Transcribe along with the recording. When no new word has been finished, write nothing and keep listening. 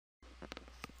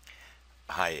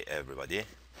Hi everybody,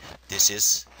 this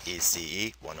is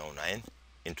ECE 109,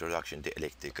 Introduction to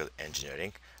Electrical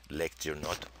Engineering, Lecture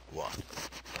Note 1.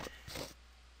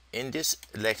 In this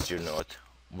lecture note,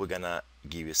 we're gonna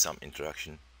give you some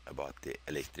introduction about the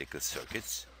electrical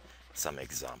circuits, some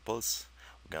examples.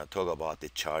 We're gonna talk about the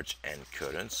charge and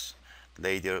currents.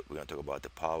 Later, we're gonna talk about the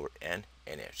power and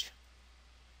energy.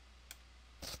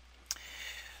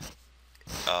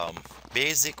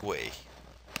 Basic way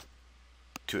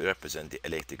to represent the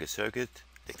electrical circuit.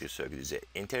 Electrical circuit is an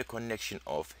interconnection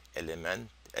of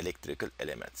electrical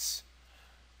elements.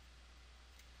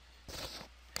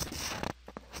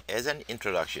 As an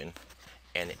introduction,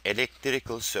 an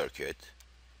electrical circuit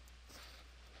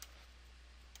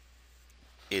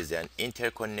is an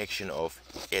interconnection of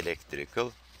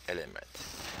electrical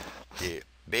elements. The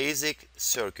basic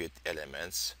circuit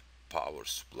elements: power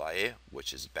supply,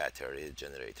 which is battery,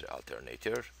 generator,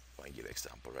 alternator. I give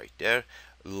example right there.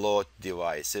 Load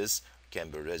devices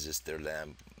can be resistor,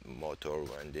 lamp, motor,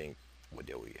 winding,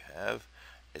 whatever you have.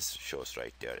 It shows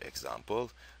right there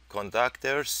example.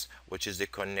 Conductors, which is the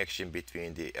connection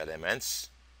between the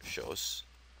elements, shows,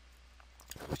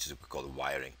 which is called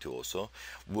wiring too also.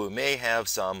 We may have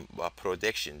some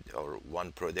protection or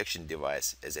one protection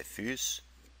device as a fuse,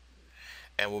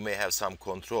 and we may have some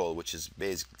control, which is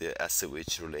basically a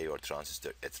switch, relay, or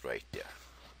transistor. It's right there.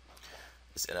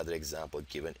 It's another example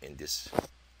given in this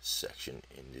section,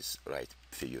 in this right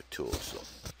figure too also.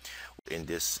 In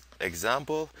this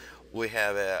example, we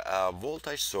have a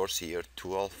voltage source here,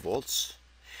 12 volts.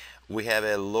 We have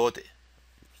a load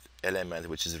element,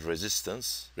 which is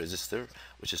resistor,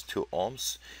 which is 2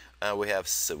 ohms. We have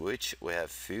switch, we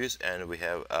have fuse, and we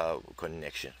have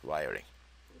connection, wiring.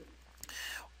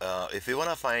 If we want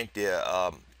to find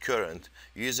the current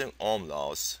using Ohm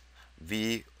laws,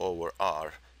 V over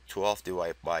R, 12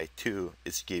 divided by 2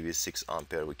 is give you 6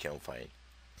 ampere. We can find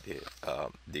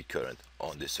the current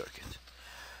on the circuit.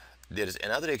 There is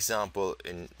another example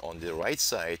on the right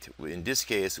side. In this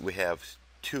case, we have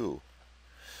 2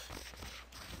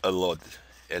 load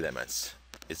elements.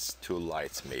 It's 2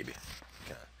 lights maybe.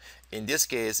 Okay. In this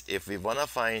case, if we want to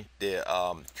find the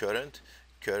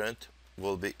current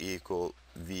will be equal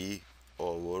V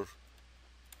over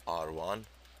R1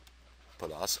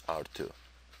 plus R2.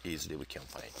 Easily we can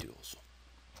find it also.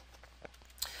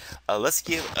 Let's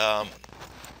give a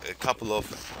couple of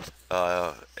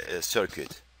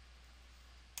circuit.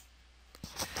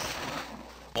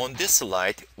 On this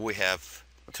slide, we have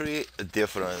 3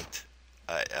 different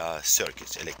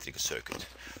circuits, electrical circuit.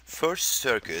 First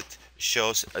circuit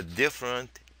shows a different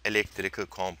electrical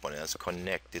components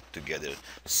connected together,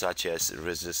 such as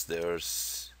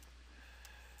resistors,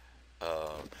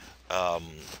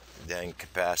 then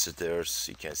capacitors.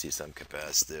 You can see some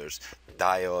capacitors,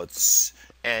 diodes,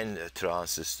 and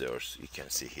transistors. You can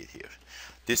see it here.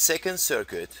 The second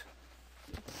circuit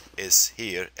is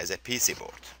here as a PC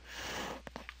board.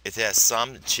 It has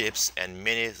some chips and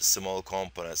many small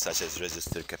components such as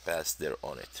resistor, capacitor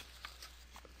on it.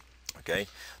 Okay.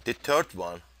 The third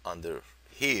one under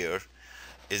here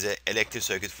is an electric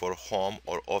circuit for home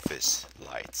or office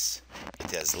lights.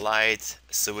 It has lights,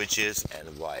 switches,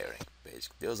 and wiring.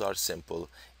 Basically, those are simple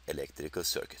electrical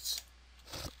circuits.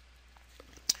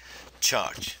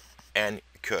 Charge and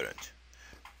current.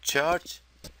 Charge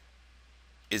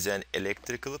is an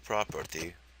electrical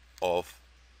property of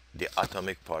the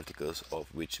atomic particles of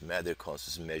which matter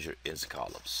consists measured in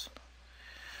coulombs.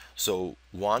 So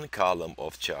one coulomb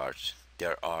of charge,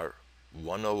 there are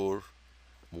 1 over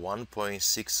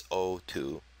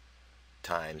 1.602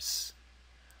 times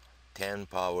 10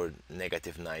 power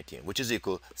negative 19, which is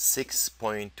equal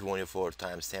 6.24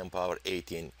 times 10 power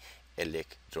 18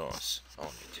 electrons on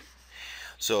it.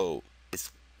 So it's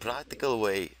practical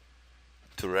way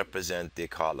to represent the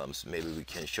columns. Maybe we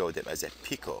can show them as a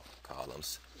pico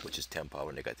columns, which is 10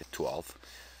 power negative 12,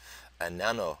 a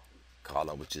nano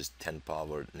column, which is 10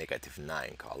 power negative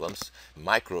 9 columns,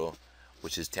 micro,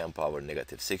 which is 10 power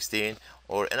negative 16,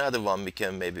 or another one we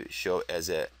can maybe show as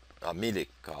a milli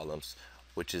columns,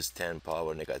 which is 10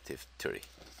 power negative 3.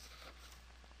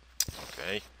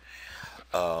 Okay.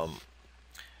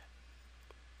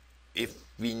 If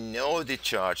we know the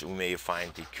charge, we may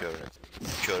find the current.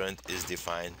 Current is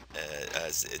defined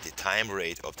as the time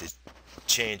rate of the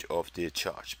change of the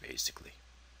charge, basically.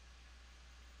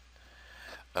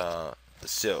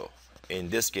 So in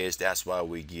this case, that's why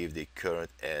we give the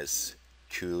current as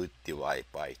Q divided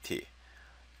by T.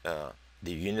 The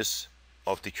units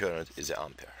of the current is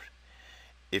ampere.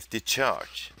 If the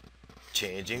charge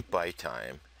changing by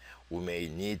time, we may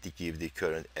need to give the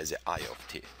current as I of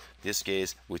T. In this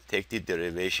case, we take the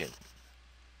derivation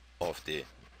of the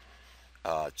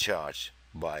charge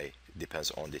by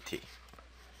depends on the t.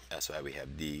 That's why we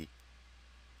have d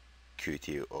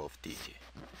qt of dt.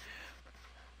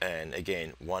 And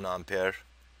again, 1 ampere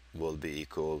will be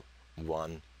equal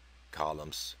 1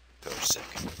 coulombs per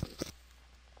second.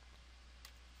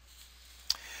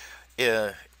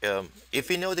 If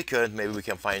we know the current, maybe we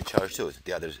can find charge too.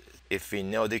 If we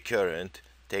know the current,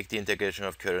 take the integration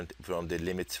of current from the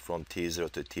limits from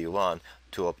t0 to t1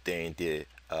 to obtain the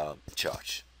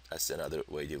charge. That's another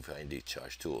way to find the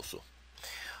charge too also.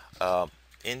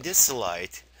 In this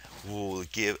slide, we will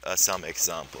give some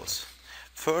examples.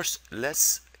 First,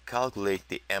 let's calculate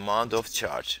the amount of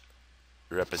charge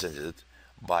represented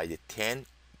by the 10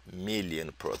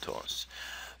 million protons.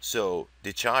 So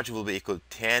the charge will be equal to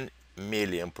 10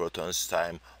 million protons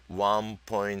times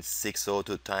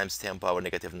 1.602 times 10 power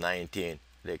negative 19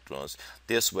 electrons.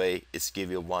 This way it's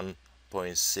give you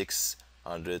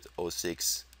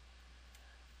 1.606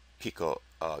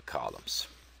 picocoulombs.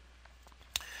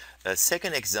 A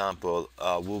second example,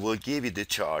 we will give you the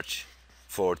charge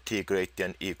for t greater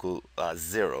than equal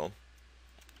 0,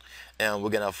 and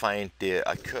we're gonna find the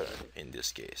current in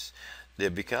this case.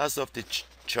 Because of the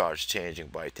charge changing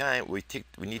by time, we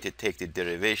need to take the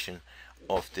derivation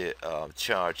of the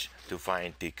charge to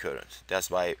find the current. That's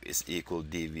why it's equal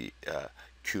dv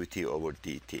qt over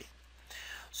dt.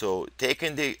 So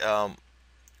taking the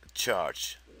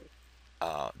charge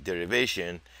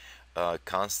derivation,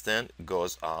 constant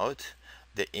goes out.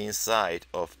 The inside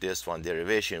of this one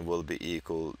derivation will be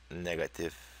equal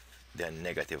negative, then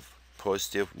negative,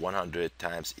 positive 100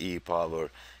 times e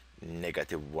power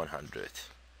negative 100.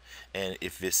 And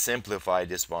if we simplify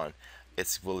this one,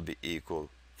 it will be equal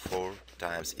 4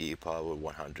 times e power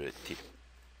 100t.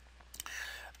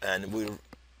 And we'll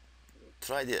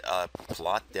try to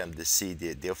plot them to see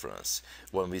the difference.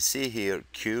 When we see here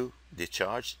q, the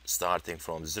charge starting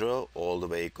from 0 all the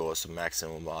way goes to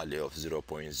maximum value of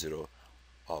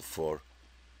 0.04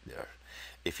 there.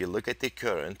 If you look at the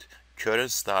current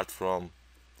start from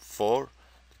 4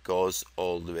 goes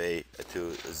all the way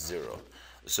to 0.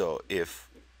 So if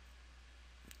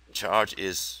charge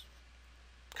is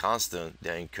constant,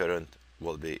 then current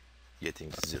will be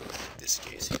getting 0 in this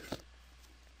case here.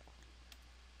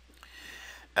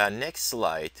 Next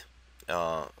slide,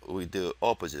 we do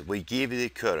opposite. We give the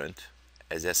current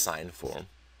as a sine form,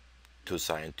 2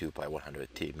 sine 2 pi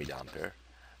 100t milliampere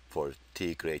for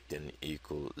t greater than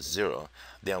equal 0.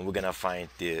 Then we're gonna find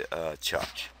the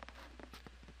charge.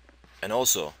 And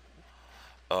also,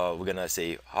 we're gonna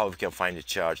say how we can find the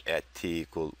charge at t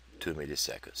equal 2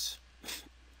 milliseconds.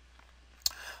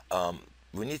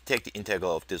 We need to take the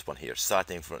integral of this one here,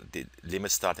 starting from the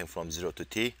limit starting from 0 to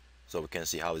t, so we can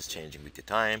see how it's changing with the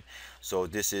time. So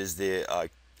this is the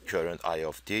current I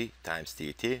of t times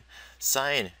dt.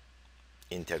 Sine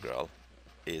integral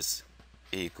is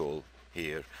equal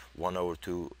here 1 over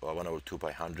 2 pi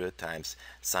 100 times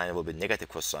sine will be negative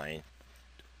cosine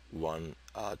 2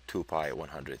 pi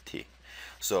 100t.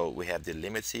 So we have the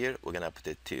limits here. We're gonna put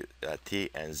it to t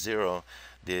and 0.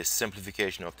 The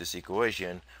simplification of this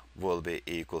equation will be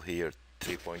equal here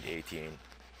 3.18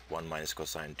 1 minus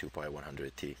cosine 2 pi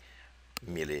 100t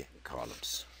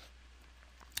millicoulombs.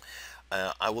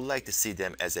 I would like to see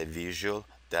them as a visual.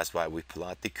 That's why we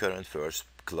plot the current first.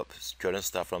 Current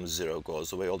start from 0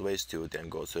 goes away all the way to 2, then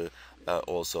goes to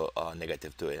also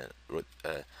negative 2 and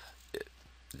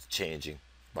changing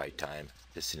by time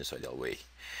the sinusoidal way.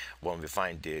 When we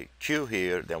find the q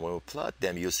here, then when we plot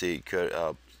them, you see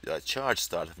charge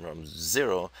starts from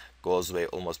 0, goes away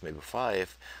almost maybe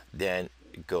 5, then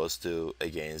it goes to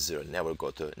again 0, never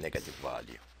go to negative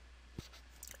value.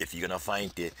 If you're gonna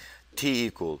find the t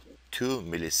equal 2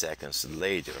 milliseconds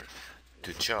later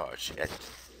to charge at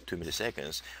 2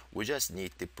 milliseconds, we just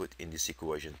need to put in this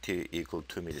equation t equal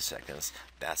 2 milliseconds.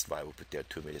 That's why we put there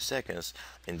 2 milliseconds.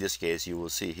 In this case, you will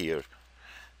see here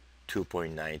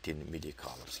 2.19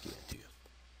 millicoulombs given to you.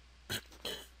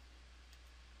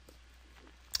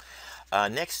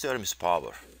 Next term is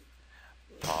power.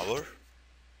 Power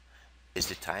is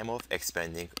the time of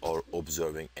expending or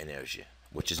observing energy,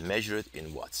 which is measured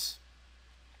in watts.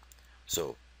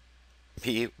 So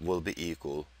P will be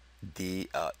equal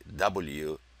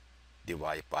W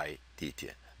divided by dt,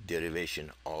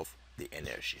 derivation of the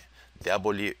energy.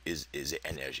 W is the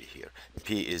energy here.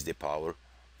 P is the power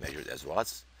measured as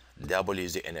watts. W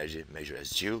is the energy measured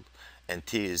as joule, and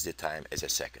T is the time as a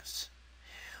seconds.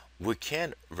 We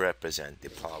can represent the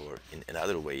power in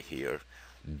another way here,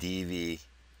 dV,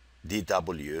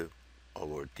 dW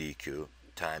over dQ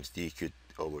times dQ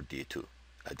over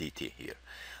dt here.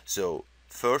 So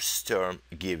first term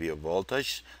give you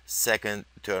voltage, second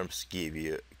terms give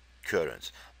you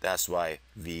current. That's why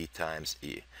V times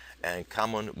E. And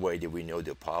common way that we know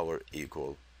the power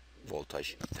equal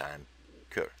voltage times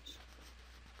current.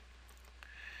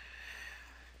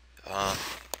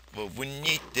 But we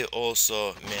need to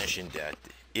also mention that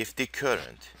if the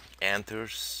current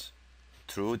enters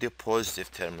through the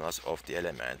positive terminals of the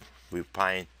element, we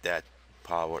find that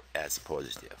power as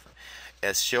positive.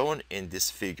 As shown in this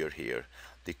figure here,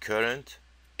 the current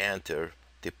enter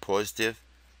the positive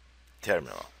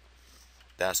terminal.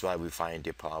 That's why we find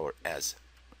the power as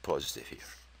positive here.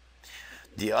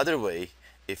 The other way,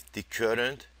 if the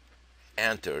current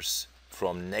enters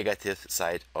from negative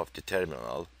side of the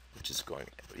terminal, which is going,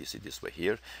 you see this way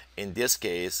here, in this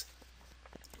case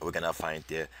we're gonna find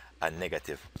a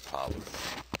negative power.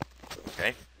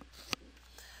 Okay.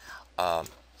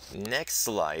 Next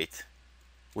slide,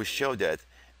 we show that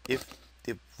if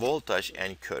the voltage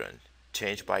and current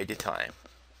change by the time,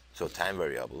 so time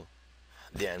variable,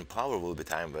 then power will be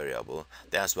time variable.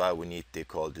 That's why we need to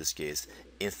call this case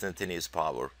instantaneous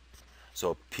power.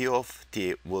 So P of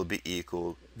t will be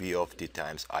equal V of t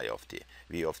times I of t.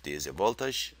 V of t is the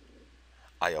voltage,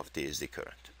 I of t is the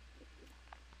current.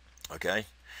 Okay.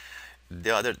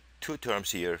 The other two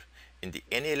terms here, in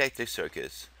any electric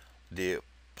circuits, the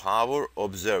power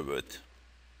observed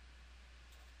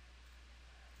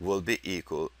will be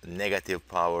equal negative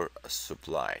power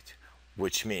supplied,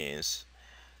 which means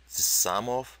the sum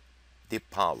of the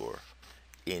power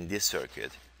in this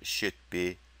circuit should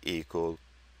be equal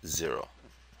 0.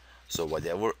 So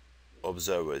whatever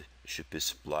observed should be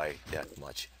supplied that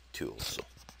much too also.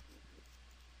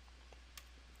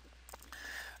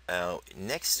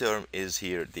 Next term is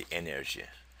here the energy.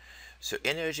 So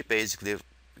energy basically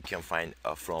we can find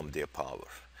from the power.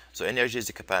 So energy is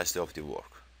the capacity of the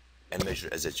work and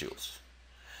measured as a joules.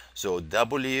 So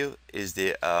W is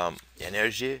the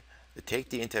energy. Take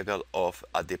the integral of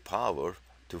the power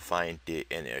to find the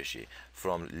energy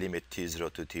from limit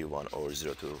t0 to t1 or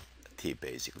 0 to t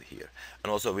basically here.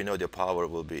 And also we know the power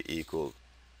will be equal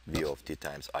V of t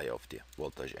times I of t,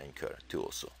 voltage and current too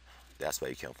also. That's why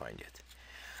you can find it.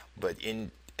 But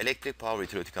in electric power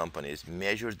utility companies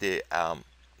measure the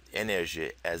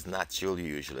energy as not joule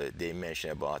usually. They mention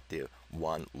about the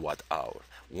 1 watt hour.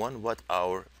 1 watt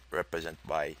hour represented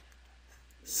by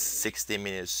 60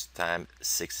 minutes times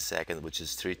 60 seconds, which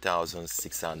is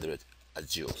 3,600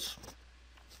 joules.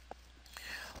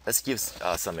 Let's give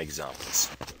some examples.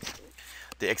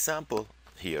 The example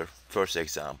here, first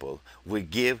example, we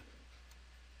give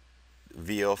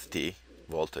V of t,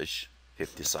 voltage,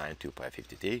 50 sine 2 pi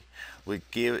 50 t. We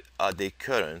give the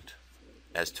current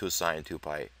as 2 sine 2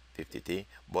 pi 50 t.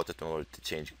 Both of them are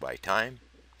changed by time.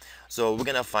 So we're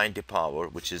gonna find the power,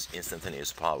 which is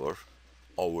instantaneous power,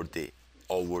 over the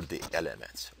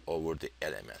elements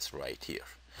right here.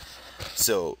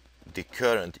 So the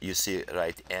current, you see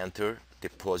right, enter the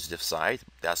positive side.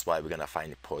 That's why we're gonna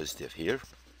find the positive here.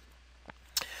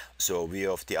 So V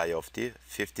of t I of t,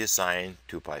 50 sine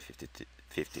 2 pi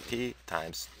 50 t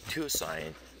times 2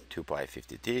 sine 2 pi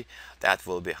 50 t. That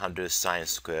will be 100 sine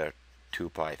square 2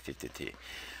 pi 50 t.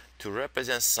 To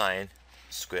represent sine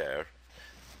square,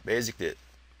 basically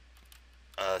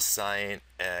sine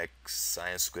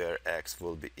square x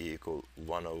will be equal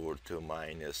 1 over 2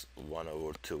 minus 1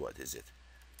 over 2, what is it,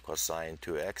 cosine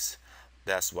 2x.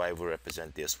 That's why we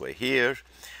represent this way here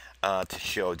to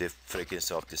show the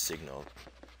frequency of the signal,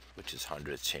 which is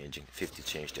 100 changing 50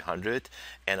 change to 100,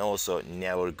 and also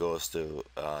never goes to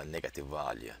negative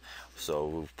value. So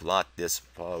we plot this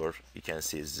power, you can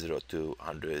see 0 to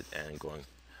 100 and going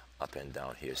up and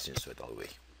down here sinusoidal way.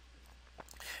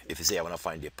 If you say I want to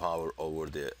find the power over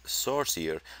the source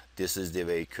here, this is the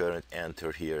way current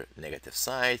enter here, negative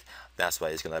side. That's why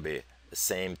it's gonna be the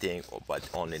same thing but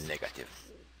only negative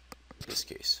in this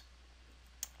case.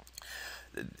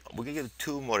 We can give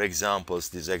two more examples.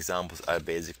 These examples are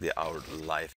basically our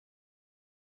life.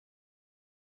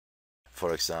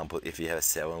 For example, if you have a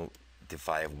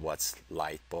 75 watts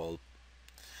light bulb,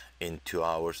 in 2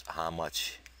 hours how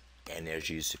much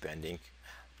energy is spending.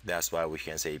 That's why we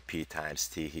can say P times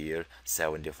T here,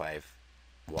 75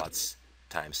 watts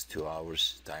times 2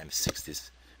 hours times 60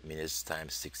 minutes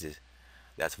times 60.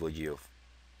 That will give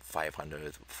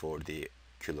 540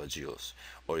 kilojoules.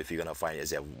 Or if you're gonna find it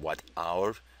as a watt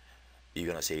hour, you're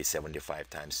gonna say 75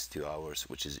 times 2 hours,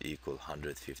 which is equal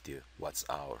 150 watts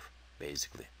hour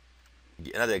basically.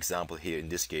 Another example here, in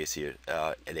this case here,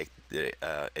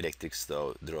 electric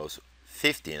stove draws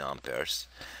 15 amperes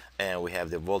and we have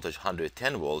the voltage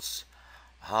 110 volts.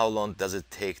 How long does it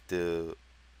take to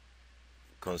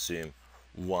consume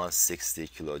 160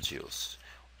 kilojoules?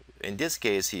 In this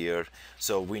case here,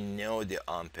 so we know the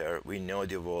ampere, we know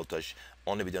the voltage,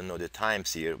 only we don't know the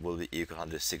times here will be equal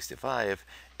 165.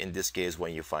 In this case,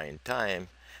 when you find time,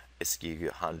 it's give you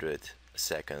 100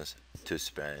 seconds to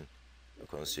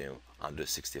consume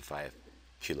 165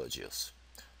 kilojoules.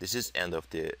 This is end of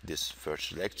this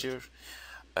first lecture.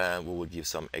 We will give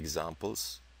some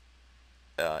examples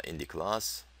in the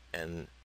class, and